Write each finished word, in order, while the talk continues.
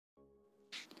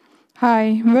Hi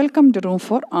welcome to room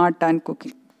for art and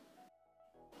cooking.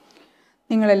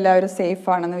 നിങ്ങളെല്ലാവരും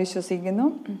സേഫാണെന്ന് വിശ്വസിക്കുന്നു.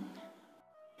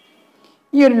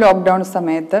 ഈ ഒരു ലോക്ക്ഡൗൺ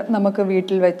സമയത്ത് നമുക്ക്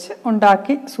വീട്ടിൽ വെച്ച്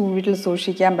ഉണ്ടാക്കി വീട്ടിൽ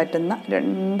സൂക്ഷിക്കാൻ പറ്റുന്ന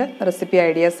 2 റെസിപ്പി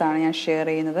ഐഡിയാസാണ് ഞാൻ ഷെയർ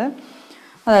ചെയ്യുന്നത്.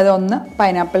 അതായത് ഒന്ന്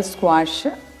പൈനാപ്പിൾ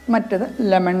സ്ക്വാഷ്, മറ്റത്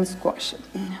ലെമൺ സ്ക്വാഷ്.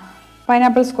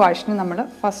 പൈനാപ്പിൾ സ്ക്വാഷിന് നമ്മൾ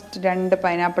ഫസ്റ്റ് 2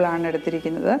 പൈനാപ്പിളാണ്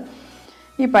എടുത്തിരിക്കുന്നത്.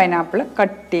 ഈ പൈനാപ്പിൾ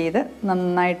കട്ട് ചെയ്ത്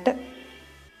നന്നായിട്ട്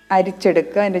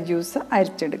അരിച്ചെടുക്കുക, അതിൻ്റെ ജ്യൂസ്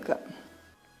അരിച്ചെടുക്കുക.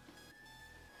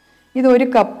 ഇത് 1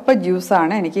 കപ്പ്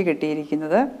ജ്യൂസാണ് എനിക്ക്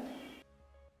കിട്ടിയിരിക്കുന്നത്.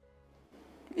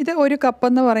 ഇത് 1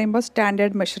 കപ്പെന്ന് പറയുമ്പോൾ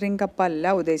സ്റ്റാൻഡേർഡ് മെഷറിംഗ്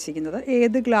കപ്പല്ല ഉദ്ദേശിക്കുന്നത്.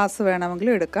 ഏത് ഗ്ലാസ്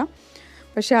വേണമെങ്കിലും എടുക്കാം.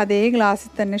 പക്ഷേ അതേ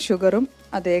ഗ്ലാസ്സിൽ തന്നെ ഷുഗറും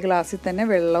അതേ ഗ്ലാസ്സിൽ തന്നെ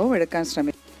വെള്ളവും എടുക്കാൻ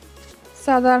ശ്രമിക്കും.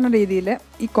 സാധാരണ രീതിയിൽ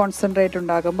ഈ കോൺസെൻട്രേറ്റ്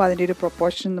ഉണ്ടാക്കുമ്പോൾ അതിൻ്റെ ഒരു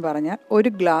പ്രൊപ്പോർഷൻ എന്ന് പറഞ്ഞാൽ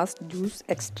 1 ഗ്ലാസ് ജ്യൂസ്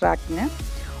എക്സ്ട്രാക്റ്റിന്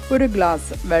 1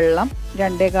 ഗ്ലാസ് വെള്ളം,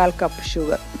 2.25 കപ്പ്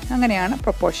ഷുഗർ, അങ്ങനെയാണ്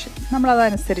പ്രൊപ്പോർഷൻ.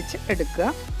 നമ്മളതനുസരിച്ച് എടുക്കുക.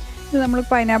 ഇത് നമ്മൾ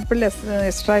പൈനാപ്പിൾ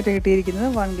എക്സ്ട്രാക്റ്റ് കിട്ടിയിരിക്കുന്നത്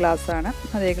 1 ഗ്ലാസ്സാണ്.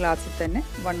 അതേ ഗ്ലാസ്സിൽ തന്നെ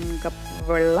 1 കപ്പ്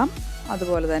വെള്ളം,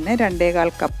 അതുപോലെ തന്നെ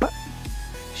 2.25 കപ്പ്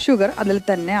ഷുഗർ അതിൽ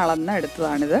തന്നെ അളന്ന്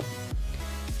എടുത്തതാണിത്.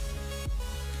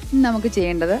 നമുക്ക്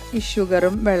ചെയ്യേണ്ടത് ഈ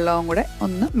ഷുഗറും വെള്ളവും കൂടെ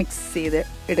ഒന്ന് മിക്സ് ചെയ്ത്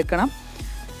എടുക്കണം.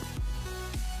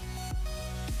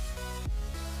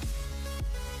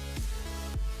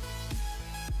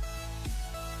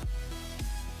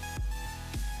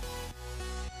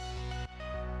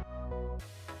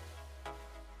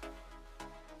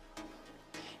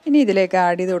 ഇനി ഇതിലേക്ക്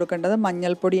ആഡ് ചെയ്ത് കൊടുക്കേണ്ടത്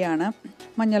മഞ്ഞൾപ്പൊടിയാണ്.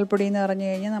 മഞ്ഞൾപ്പൊടി എന്ന് പറഞ്ഞു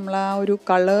കഴിഞ്ഞാൽ നമ്മൾ ആ ഒരു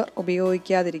കളർ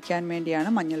ഉപയോഗിക്കാതിരിക്കാൻ വേണ്ടിയാണ്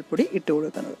മഞ്ഞൾപ്പൊടി ഇട്ട്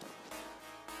കൊടുക്കുന്നത്.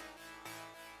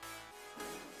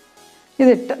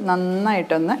 ഇതിട്ട്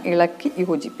നന്നായിട്ടൊന്ന് ഇളക്കി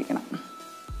യോജിപ്പിക്കണം.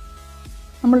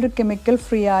 നമ്മളൊരു കെമിക്കൽ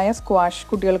ഫ്രീ ആയ സ്ക്വാഷ്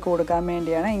കുട്ടികൾക്ക് കൊടുക്കാൻ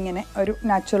വേണ്ടിയാണ് ഇങ്ങനെ ഒരു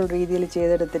നാച്ചുറൽ രീതിയിൽ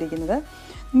ചെയ്തെടുത്തിരിക്കുന്നത്.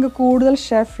 നിങ്ങൾക്ക് കൂടുതൽ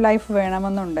ഷെൽഫ് ലൈഫ്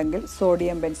വേണമെന്നുണ്ടെങ്കിൽ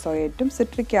സോഡിയം ബെൻസോയേറ്റും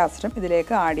സിട്രിക് ആസിഡും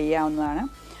ഇതിലേക്ക് ആഡ് ചെയ്യാവുന്നതാണ്.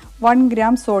 1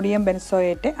 ഗ്രാം സോഡിയം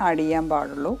ബെൻസോയേറ്റ് ആഡ് ചെയ്യാൻ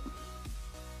പാടുള്ളൂ.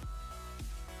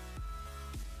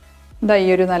 ഇതാ ഈ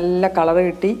ഒരു നല്ല കളർ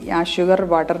കിട്ടി. ആ ഷുഗർ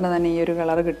വാട്ടറിന് തന്നെ ഈ ഒരു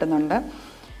കളർ കിട്ടുന്നുണ്ട്.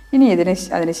 ഇനി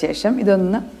അതിന് ശേഷം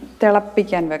ഇതൊന്ന്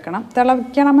തിളപ്പിക്കാൻ വെക്കണം.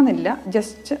 തിളപ്പിക്കണമെന്നില്ല,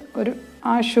 ജസ്റ്റ്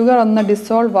ആ ഷുഗർ ഒന്ന്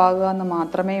ഡിസോൾവ് ആകുക എന്ന്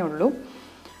മാത്രമേ ഉള്ളൂ.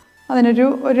 അതിനൊരു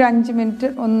 5 മിനിറ്റ്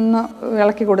ഒന്ന്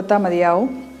ഇളക്കി കൊടുത്താൽ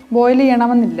മതിയാവും. ബോയിൽ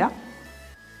ചെയ്യണമെന്നില്ല.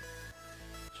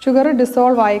 ഷുഗർ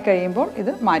ഡിസോൾവ് ആയി കഴിയുമ്പോൾ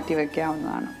ഇത് മാറ്റി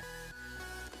വയ്ക്കാവുന്നതാണ്.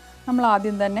 നമ്മൾ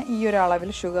ആദ്യം തന്നെ ഈ ഒരു അളവിൽ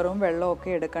ഷുഗറും വെള്ളവും ഒക്കെ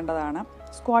എടുക്കേണ്ടതാണ്.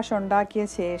 സ്ക്വാഷ് ഉണ്ടാക്കിയ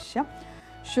ശേഷം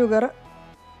ഷുഗർ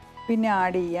പിന്നെ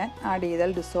ആഡ്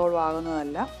ചെയ്താൽ ഡിസോൾവ്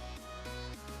ആകുന്നതല്ല.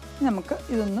 നമുക്ക്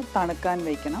ഇതൊന്ന് തണുക്കാൻ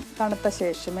വയ്ക്കണം. തണുത്ത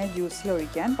ശേഷമേ ജ്യൂസിൽ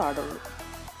ഒഴിക്കാൻ പാടുള്ളൂ.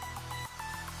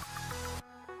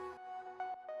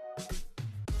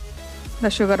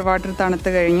 ഷുഗർ വാട്ടർ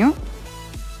തണുത്ത് കഴിഞ്ഞു.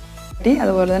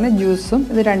 അതുപോലെ തന്നെ ജ്യൂസും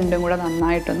ഇത് രണ്ടും കൂടെ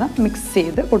നന്നായിട്ടൊന്ന് മിക്സ്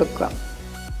ചെയ്ത് കൊടുക്കുക.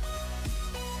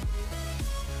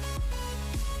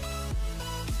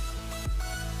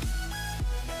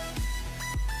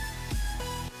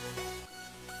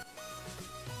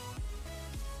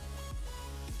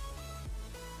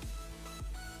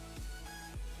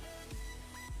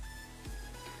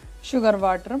 ഷുഗർ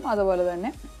വാട്ടറും അതുപോലെ തന്നെ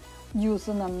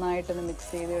ജ്യൂസും നന്നായിട്ടൊന്ന്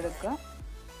മിക്സ് ചെയ്തെടുക്കുക.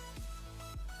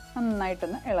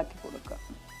 നന്നായിട്ടൊന്ന് ഇളക്കി കൊടുക്കുക.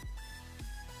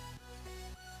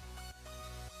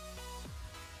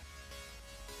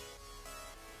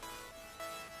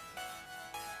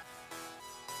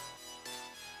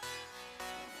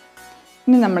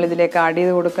 ഇനി നമ്മളിതിലേക്ക് ആഡ്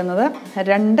ചെയ്ത് കൊടുക്കുന്നത്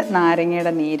 2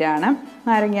 നാരങ്ങയുടെ നീരാണ്.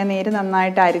 നാരങ്ങ നീര്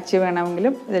നന്നായിട്ട് അരിച്ച്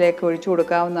വേണമെങ്കിലും ഇതിലേക്ക് ഒഴിച്ചു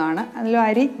കൊടുക്കാവുന്നതാണ്. അതിൽ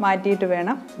അരി മാറ്റിയിട്ട്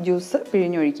വേണം ജ്യൂസ്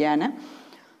പിഴിഞ്ഞൊഴിക്കാൻ.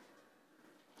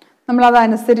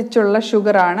 നമ്മളതനുസരിച്ചുള്ള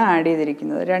ഷുഗറാണ് ആഡ്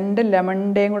ചെയ്തിരിക്കുന്നത്. 2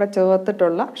 ലെമണിൻ്റെയും കൂടെ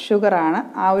ചേർത്തിട്ടുള്ള ഷുഗറാണ്.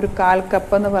 ആ ഒരു 1/4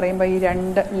 കപ്പ് എന്ന് പറയുമ്പോൾ ഈ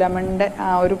 2 ലെമണിൻ്റെ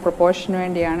ആ ഒരു പ്രൊപ്പോർഷന്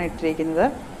വേണ്ടിയാണ് ഇട്ടിരിക്കുന്നത്.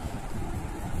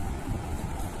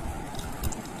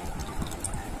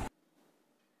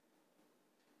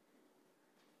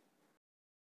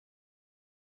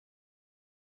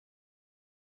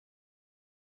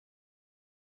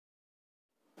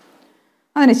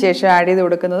 അതിനുശേഷം ആഡ് ചെയ്ത്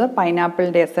കൊടുക്കുന്നത്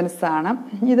പൈനാപ്പിളിൻ്റെ എസൻസ് ആണ്.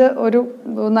 ഇത്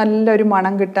നല്ലൊരു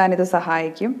മണം കിട്ടാൻ ഇത്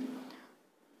സഹായിക്കും.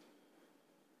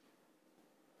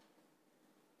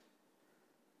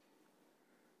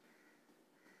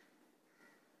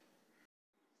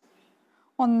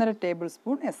 ഒന്നര ടേബിൾ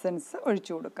സ്പൂൺ എസൻസ്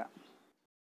ഒഴിച്ചു കൊടുക്കാം.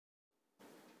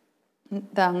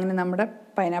 അങ്ങനെ നമ്മുടെ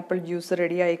പൈനാപ്പിൾ ജ്യൂസ്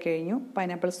റെഡിയായി കഴിഞ്ഞു.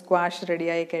 പൈനാപ്പിൾ സ്ക്വാഷ്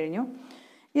റെഡിയായി കഴിഞ്ഞു.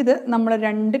 ഇത് നമ്മൾ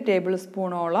 2 ടേബിൾ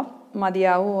സ്പൂണോളം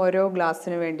മതിയാവും ഓരോ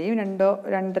ഗ്ലാസ്സിന് വേണ്ടിയും.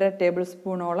 2-2.5 ടേബിൾ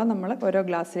സ്പൂണോളം നമ്മൾ ഓരോ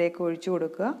ഗ്ലാസ്സിലേക്ക് ഒഴിച്ചു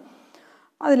കൊടുക്കുക.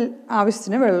 അതിൽ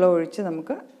ആവശ്യത്തിന് വെള്ളം ഒഴിച്ച്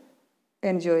നമുക്ക്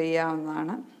എൻജോയ്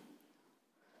ചെയ്യാവുന്നതാണ്.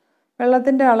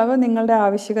 വെള്ളത്തിൻ്റെ അളവ് നിങ്ങളുടെ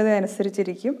ആവശ്യകത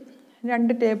അനുസരിച്ചിരിക്കും.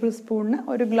 2 ടേബിൾ സ്പൂണിന്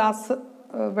 1 ഗ്ലാസ്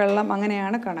വെള്ളം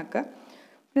അങ്ങനെയാണ് കണക്ക്.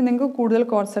 പിന്നെ നിങ്ങൾക്ക് കൂടുതൽ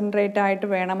കോൺസെൻട്രേറ്റ് ആയിട്ട്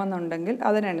വേണമെന്നുണ്ടെങ്കിൽ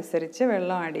അതിനനുസരിച്ച്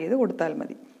വെള്ളം ആഡ് ചെയ്ത് കൊടുത്താൽ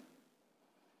മതി.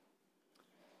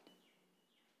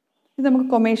 ഇത് നമുക്ക്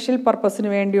കൊമേഴ്ഷ്യൽ പർപ്പസിന്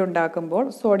വേണ്ടി ഉണ്ടാക്കുമ്പോൾ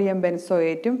സോഡിയം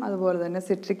ബെൻസോയേറ്റും അതുപോലെ തന്നെ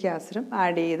സിട്രിക് ആസിഡും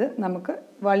ആഡ് ചെയ്ത് നമുക്ക്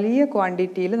വലിയ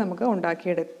ക്വാണ്ടിറ്റിയിൽ നമുക്ക്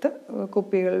ഉണ്ടാക്കിയെടുത്ത്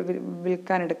കുപ്പികൾ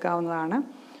വിൽക്കാൻ എടുക്കാവുന്നതാണ്.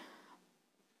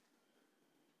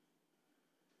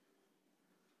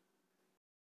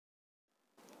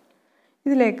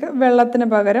 ഇതിലേക്ക് വെള്ളത്തിന്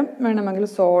പകരം വേണമെങ്കിൽ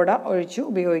സോഡ ഒഴിച്ച്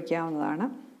ഉപയോഗിക്കാവുന്നതാണ്.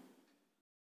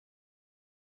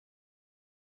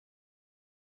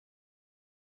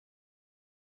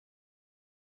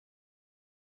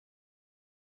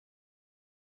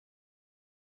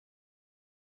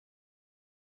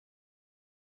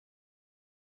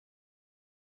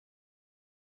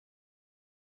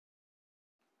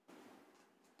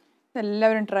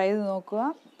 എല്ലാവരും ട്രൈ ചെയ്ത് നോക്കുക.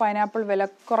 പൈനാപ്പിൾ വില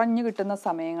കുറഞ്ഞു കിട്ടുന്ന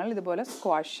സമയങ്ങളിൽ ഇതുപോലെ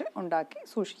സ്ക്വാഷ് ഉണ്ടാക്കി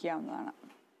സൂക്ഷിക്കാവുന്നതാണ്.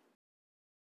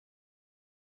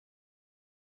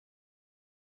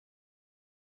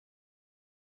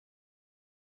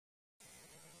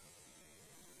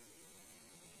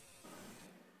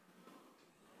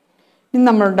 ഇനി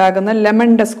നമ്മൾ ഉണ്ടാക്കുന്ന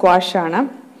ലെമണിൻ്റെ സ്ക്വാഷാണ്.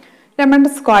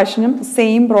 ലെമണിൻ്റെ സ്ക്വാഷിനും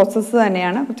സെയിം പ്രോസസ്സ്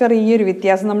തന്നെയാണ്. ചെറിയൊരു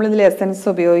വ്യത്യാസം, നമ്മളിതിൽ എസൻസ്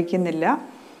ഉപയോഗിക്കുന്നില്ല,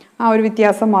 ആ ഒരു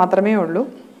വ്യത്യാസം മാത്രമേ ഉള്ളൂ.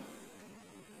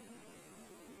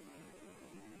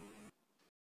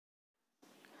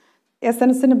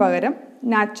 എസൻസിന് പകരം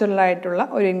നാച്ചുറലായിട്ടുള്ള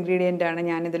ഒരു ഇൻഗ്രീഡിയൻ്റാണ്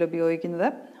ഞാനിതിൽ ഉപയോഗിക്കുന്നത്.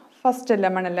 ഫസ്റ്റ്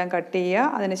ലെമൺ എല്ലാം കട്ട് ചെയ്യുക,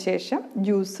 അതിനുശേഷം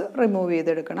ജ്യൂസ് റിമൂവ്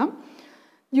ചെയ്തെടുക്കണം.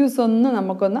 ജ്യൂസ്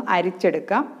നമുക്കൊന്ന്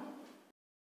അരിച്ചെടുക്കാം.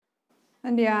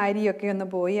 അതിൻ്റെ ആ അരിയൊക്കെ ഒന്ന്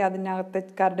പോയി അതിനകത്തെ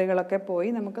കരടുകളൊക്കെ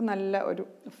പോയി നമുക്ക് നല്ല ഒരു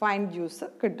ഫൈൻ ജ്യൂസ്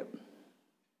കിട്ടും.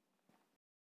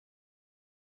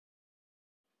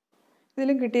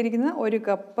 ഇതിലും കിട്ടിയിരിക്കുന്നത് 1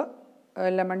 കപ്പ്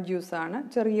ലെമൺ ജ്യൂസാണ്.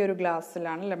 ചെറിയൊരു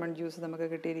ഗ്ലാസ്സിലാണ് ലെമൺ ജ്യൂസ് നമുക്ക്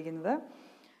കിട്ടിയിരിക്കുന്നത്.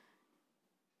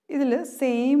 ഇതിൽ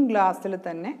സെയിം ഗ്ലാസ്സിൽ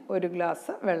തന്നെ 1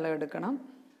 ഗ്ലാസ് വെള്ളം എടുക്കണം.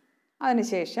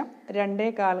 അതിനുശേഷം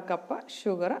 2.25 കപ്പ്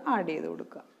ഷുഗർ ആഡ് ചെയ്ത്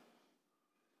കൊടുക്കുക.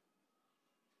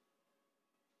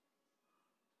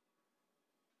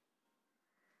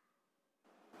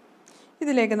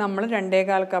 ഇതിലേക്ക് നമ്മൾ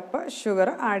 2.25 കപ്പ്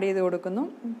ഷുഗർ ആഡ് ചെയ്ത് കൊടുക്കുന്നു.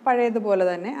 പഴയതുപോലെ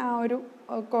തന്നെ ആ ഒരു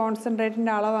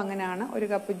കോൺസെൻട്രേറ്റിൻ്റെ അളവ് അങ്ങനെയാണ്. 1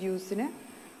 കപ്പ് ജ്യൂസിന്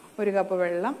 1 കപ്പ്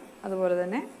വെള്ളം, അതുപോലെ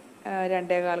തന്നെ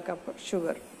 2.25 കപ്പ്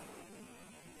ഷുഗർ.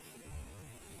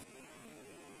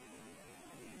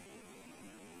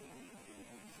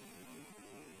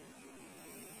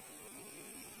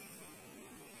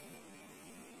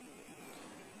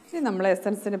 ഇനി നമ്മൾ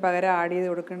എസൻസിന് പകരം ആഡ് ചെയ്ത്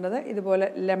കൊടുക്കേണ്ടത് ഇതുപോലെ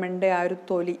ലെമണിൻ്റെ ആ ഒരു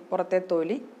തൊലി, പുറത്തെ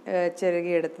തൊലി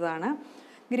ചിരകിയെടുത്തതാണ്,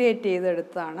 ഗ്രേറ്റ്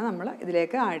ചെയ്തെടുത്തതാണ് നമ്മൾ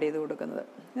ഇതിലേക്ക് ആഡ് ചെയ്ത് കൊടുക്കുന്നത്.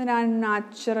 ഇതിന്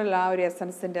നാച്ചുറൽ ആ ഒരു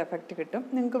എസൻസിൻ്റെ എഫക്റ്റ് കിട്ടും.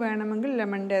 നിങ്ങൾക്ക് വേണമെങ്കിൽ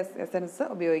ലെമണിൻ്റെ എസൻസ്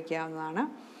ഉപയോഗിക്കാവുന്നതാണ്.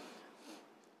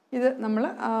 ഇത് നമ്മൾ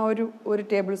ഒരു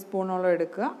ടേബിൾ സ്പൂണോളം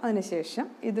എടുക്കുക. അതിനുശേഷം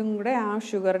ഇതും കൂടെ ആ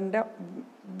ഷുഗറിൻ്റെ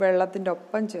വെള്ളത്തിൻ്റെ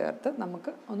ഒപ്പം ചേർത്ത്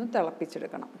നമുക്ക് ഒന്ന്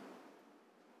തിളപ്പിച്ചെടുക്കണം.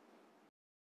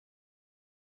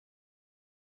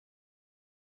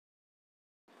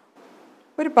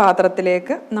 ഒരു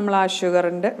പാത്രത്തിലേക്ക് നമ്മൾ ആ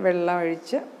ഷുഗറിൻ്റെ വെള്ളം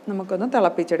ഒഴിച്ച് നമുക്കൊന്ന്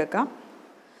തിളപ്പിച്ചെടുക്കാം.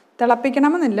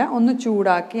 തിളപ്പിക്കണമെന്നില്ല, ഒന്ന്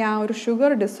ചൂടാക്കി ആ ഒരു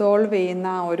ഷുഗർ ഡിസോൾവ് ചെയ്യുന്ന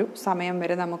ആ ഒരു സമയം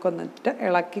വരെ നമുക്കൊന്നിട്ട്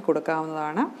ഇളക്കി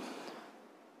കൊടുക്കാവുന്നതാണ്.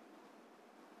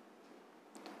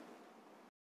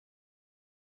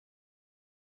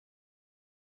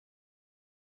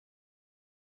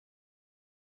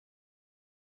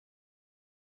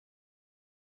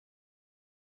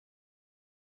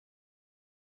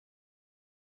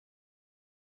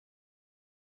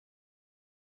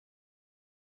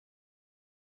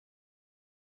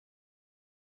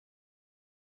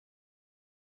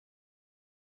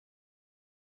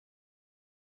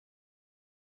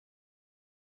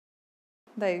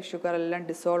 ഈ ഷുഗറെല്ലാം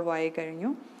ഡിസോൾവ് ആയി കഴിഞ്ഞു.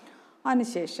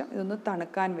 അതിനുശേഷം ഇതൊന്ന്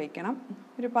തണുക്കാൻ വയ്ക്കണം.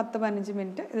 ഒരു 10-15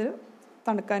 മിനിറ്റ് ഇത്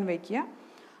തണുക്കാൻ വയ്ക്കുക.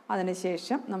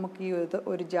 അതിനുശേഷം നമുക്ക്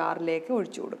ഒരു ജാറിലേക്ക്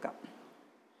ഒഴിച്ചു കൊടുക്കാം.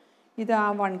 ഇത് ആ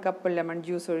 1 കപ്പ് ലെമൺ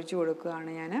ജ്യൂസ് ഒഴിച്ചു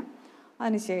കൊടുക്കുകയാണ് ഞാൻ.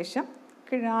 അതിനുശേഷം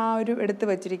ആ ഒരു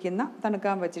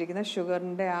തണുക്കാൻ വച്ചിരിക്കുന്ന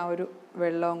ഷുഗറിൻ്റെ ആ ഒരു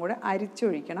വെള്ളവും കൂടെ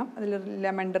അരിച്ചൊഴിക്കണം. അതിൽ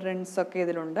ലെമൺ റിൻസൊക്കെ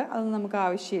ഇതിലുണ്ട്, അതൊന്നും നമുക്ക്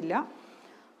ആവശ്യമില്ല.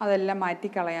 അതെല്ലാം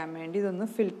മാറ്റിക്കളയാൻ വേണ്ടി ഇതൊന്ന്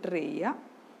ഫിൽട്ടർ ചെയ്യുക.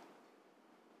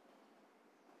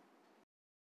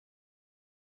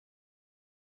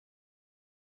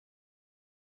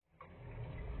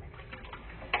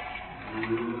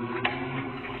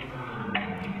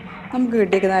 നമുക്ക്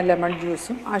കിട്ടിയിരിക്കുന്ന ലെമൺ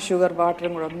ജ്യൂസും ആ ഷുഗർ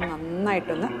വാട്ടറും കൂടെ ഒന്ന്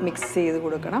നന്നായിട്ടൊന്ന് മിക്സ് ചെയ്ത്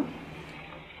കൊടുക്കണം.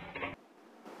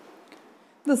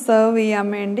 ഇത് സെർവ് ചെയ്യാൻ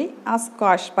വേണ്ടി ആ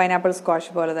പൈനാപ്പിൾ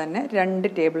സ്ക്വാഷ് പോലെ തന്നെ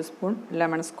 2 ടേബിൾ സ്പൂൺ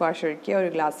ലെമൺ സ്ക്വാഷ് ഒഴിക്കുക ഒരു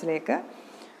ഗ്ലാസ്സിലേക്ക്.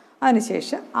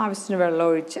 അതിനുശേഷം ആവശ്യത്തിന് വെള്ളം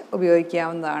ഒഴിച്ച്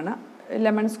ഉപയോഗിക്കാവുന്നതാണ്.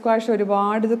 ലെമൺ സ്ക്വാഷ്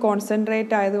ഒരുപാട് ഇത്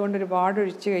കോൺസെൻട്രേറ്റ് ആയതുകൊണ്ട് ഒരുപാട്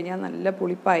ഒഴിച്ചു കഴിഞ്ഞാൽ നല്ല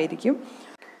പുളിപ്പായിരിക്കും.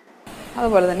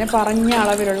 അതുപോലെ തന്നെ പറഞ്ഞ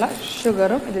അളവിലുള്ള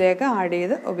ഷുഗറും ഇതിലേക്ക് ആഡ്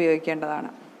ചെയ്ത് ഉപയോഗിക്കേണ്ടതാണ്.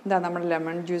 ഇതാ നമ്മുടെ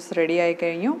ലെമൺ ജ്യൂസ് റെഡി ആയി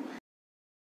കഴിഞ്ഞു.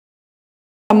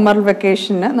 സമ്മർ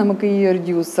വെക്കേഷന് നമുക്ക് ഈ ഒരു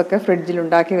ജ്യൂസൊക്കെ ഫ്രിഡ്ജിൽ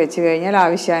ഉണ്ടാക്കി വെച്ച് കഴിഞ്ഞാൽ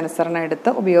ആവശ്യാനുസരണം എടുത്ത്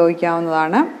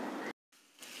ഉപയോഗിക്കാവുന്നതാണ്.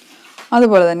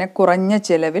 അതുപോലെ തന്നെ കുറഞ്ഞ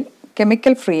ചിലവിൽ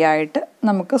കെമിക്കൽ ഫ്രീ ആയിട്ട്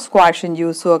നമുക്ക് സ്ക്വാഷും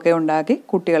ജ്യൂസും ഒക്കെ ഉണ്ടാക്കി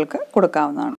കുട്ടികൾക്ക്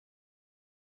കൊടുക്കാവുന്നതാണ്.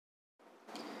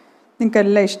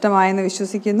 നിങ്ങൾക്കെല്ലാം ഇഷ്ടമായെന്ന്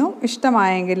വിശ്വസിക്കുന്നു.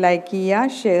 ഇഷ്ടമായെങ്കിൽ ലൈക്ക് ചെയ്യുക,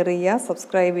 ഷെയർ ചെയ്യുക,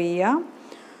 സബ്സ്ക്രൈബ് ചെയ്യുക.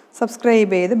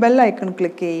 സബ്സ്ക്രൈബ് ചെയ്ത് ബെൽ ഐക്കൺ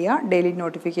ക്ലിക്ക് ചെയ്യുക. ഡെയിലി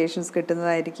നോട്ടിഫിക്കേഷൻസ്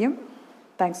കിട്ടുന്നതായിരിക്കും.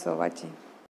 Thanks for watching.